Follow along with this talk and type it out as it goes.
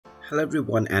Hello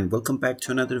everyone and welcome back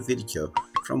to another video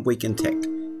from Wake&Tech.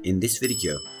 In this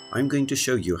video, I'm going to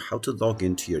show you how to log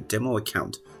into your demo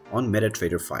account on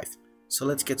Metatrader 5. So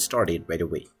let's get started right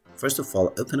away. First of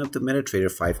all, open up the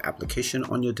Metatrader 5 application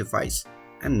on your device.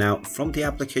 And now from the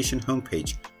application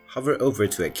homepage, hover over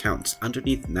to Accounts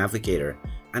underneath Navigator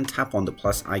and tap on the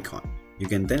plus icon. You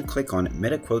can then click on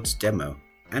MetaQuotes Demo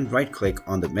and right click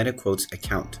on the MetaQuotes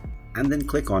account and then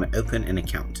click on Open an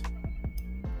Account.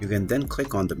 You can then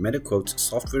click on the MetaQuotes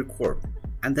Software Corp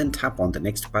and then tap on the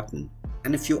next button.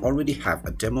 And if you already have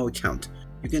a demo account,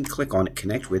 you can click on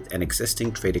Connect with an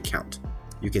existing trade account.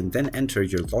 You can then enter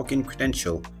your login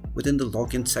credential within the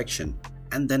login section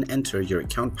and then enter your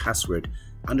account password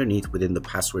underneath within the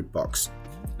password box.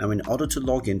 Now in order to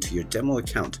log into your demo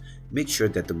account, make sure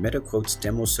that the MetaQuotes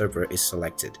demo server is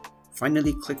selected.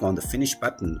 Finally, click on the Finish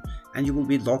button and you will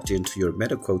be logged into your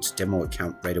MetaQuotes demo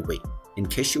account right away. In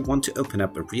case you want to open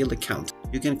up a real account,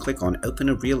 you can click on Open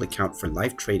a Real Account for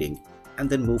live trading and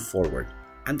then move forward.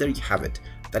 And there you have it.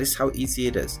 That is how easy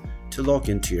it is to log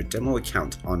into your demo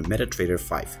account on Metatrader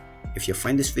 5. If you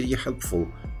find this video helpful,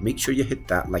 make sure you hit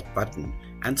that like button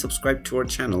and subscribe to our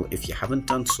channel if you haven't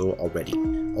done so already.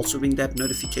 Also ring that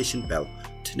notification bell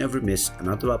to never miss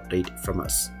another update from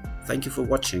us. Thank you for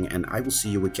watching and I will see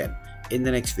you again in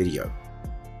the next video.